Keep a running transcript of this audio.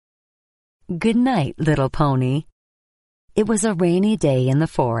Good night, little pony. It was a rainy day in the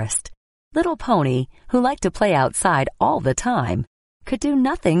forest. Little Pony, who liked to play outside all the time, could do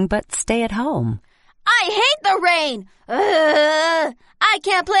nothing but stay at home. I hate the rain! I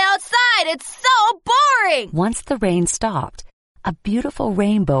can't play outside! It's so boring! Once the rain stopped, a beautiful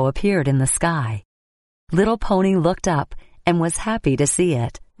rainbow appeared in the sky. Little Pony looked up and was happy to see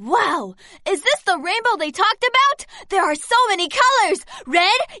it. Wow! Is this the rainbow they talked about? There are so many colors!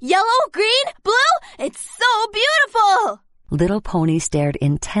 Red, yellow, green, blue! It's so beautiful! Little Pony stared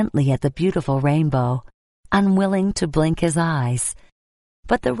intently at the beautiful rainbow, unwilling to blink his eyes.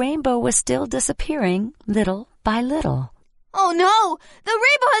 But the rainbow was still disappearing little by little. Oh no! The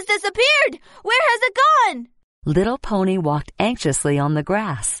rainbow has disappeared! Where has it gone? Little Pony walked anxiously on the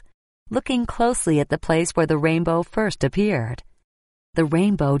grass, looking closely at the place where the rainbow first appeared. The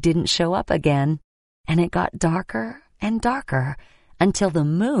rainbow didn't show up again, and it got darker and darker until the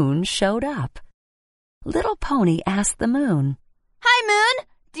moon showed up. Little Pony asked the moon, Hi, Moon!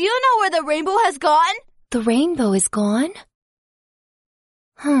 Do you know where the rainbow has gone? The rainbow is gone?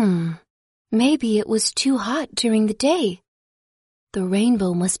 Maybe it was too hot during the day. The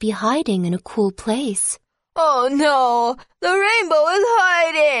rainbow must be hiding in a cool place. Oh no! The rainbow is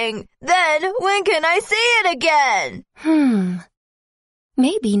hiding! Then when can I see it again?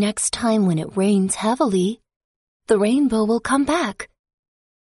 Maybe next time when it rains heavily, the rainbow will come back.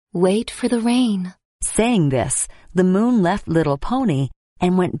 Wait for the rain. Saying this, the moon left Little Pony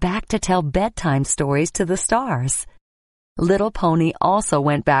and went back to tell bedtime stories to the stars. Little Pony also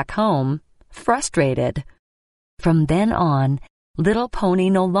went back home, frustrated. From then on, Little Pony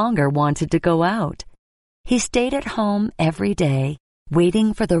no longer wanted to go out. He stayed at home every day,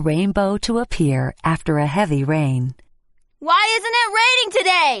 waiting for the rainbow to appear after a heavy rain. Why isn't it raining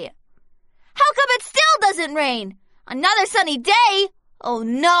today? How come it still doesn't rain? Another sunny day? Oh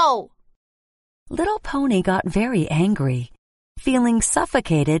no! Little Pony got very angry. Feeling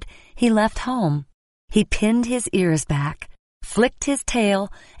suffocated, he left home. He pinned his ears back, flicked his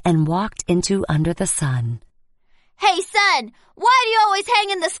tail, and walked into under the sun. Hey, sun! Why do you always hang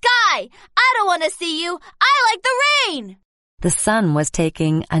in the sky? I don't want to see you. I like the rain! The sun was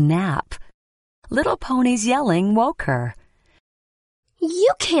taking a nap. Little Pony's yelling woke her.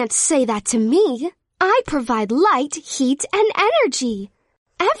 You can't say that to me. I provide light, heat, and energy.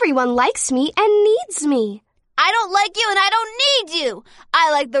 Everyone likes me and needs me. I don't like you and I don't need you.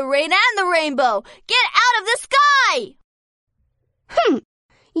 I like the rain and the rainbow. Get out of the sky!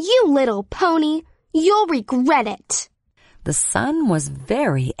 You little pony. You'll regret it. The sun was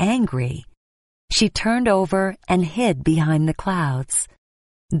very angry. She turned over and hid behind the clouds.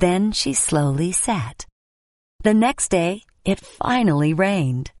 Then she slowly set. The next day, it finally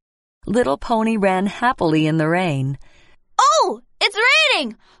rained. Little Pony ran happily in the rain. Oh, it's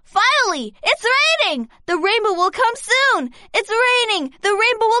raining! Finally, it's raining! The rainbow will come soon! It's raining! The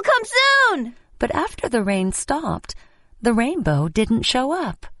rainbow will come soon! But after the rain stopped, the rainbow didn't show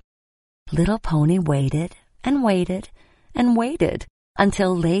up. Little Pony waited and waited and waited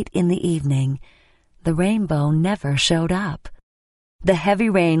until late in the evening. The rainbow never showed up. The heavy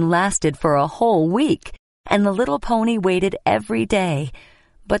rain lasted for a whole week, and the little pony waited every day,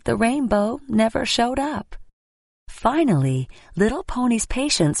 but the rainbow never showed up. Finally, Little Pony's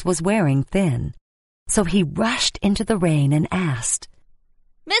patience was wearing thin, so he rushed into the rain and asked,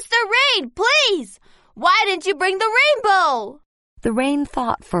 Mr. Rain, please! Why didn't you bring the rainbow? The rain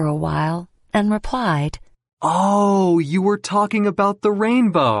thought for a while and replied, Oh, you were talking about the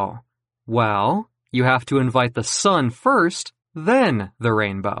rainbow. Well, you have to invite the sun first, then the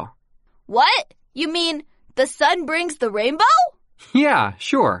rainbow. What? You mean the sun brings the rainbow? Yeah,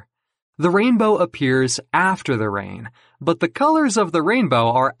 sure. The rainbow appears after the rain, but the colors of the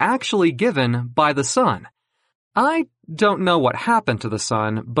rainbow are actually given by the sun. I don't know what happened to the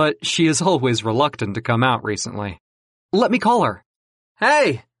sun, but she is always reluctant to come out recently. Let me call her.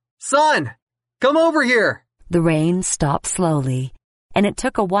 Hey, sun, come over here. The rain stopped slowly, and it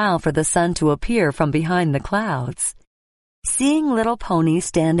took a while for the sun to appear from behind the clouds. Seeing Little Pony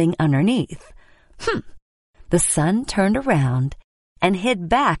standing underneath, the sun turned around and hid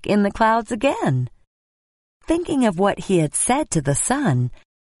back in the clouds again. Thinking of what he had said to the sun,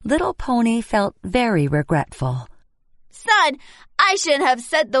 Little Pony felt very regretful. Sun, I shouldn't have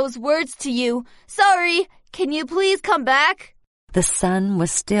said those words to you. Sorry, can you please come back? The sun was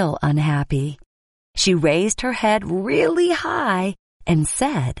still unhappy. She raised her head really high and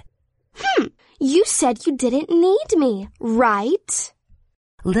said, You said you didn't need me, right?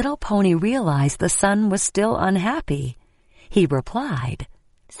 Little Pony realized the sun was still unhappy. He replied,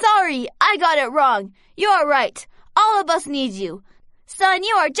 Sorry, I got it wrong. You're right. All of us need you. Sun,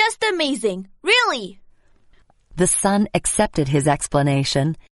 you are just amazing. Really. The sun accepted his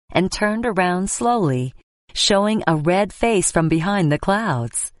explanation and turned around slowly, showing a red face from behind the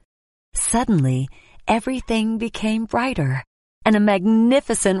clouds. Suddenly, everything became brighter, and a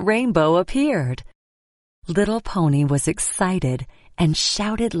magnificent rainbow appeared. Little Pony was excited and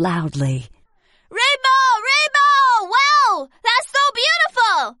shouted loudly, Rainbow! Rainbow! Wow! That's so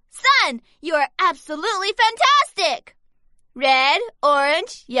beautiful! Sun, you are absolutely fantastic! Red,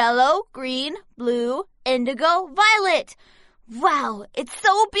 orange, yellow, green, blue, indigo, violet. Wow, it's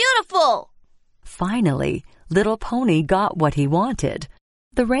so beautiful! Finally, Little Pony got what he wanted,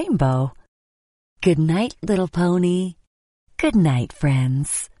 the rainbow. Good night, Little Pony. Good night,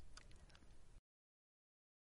 friends.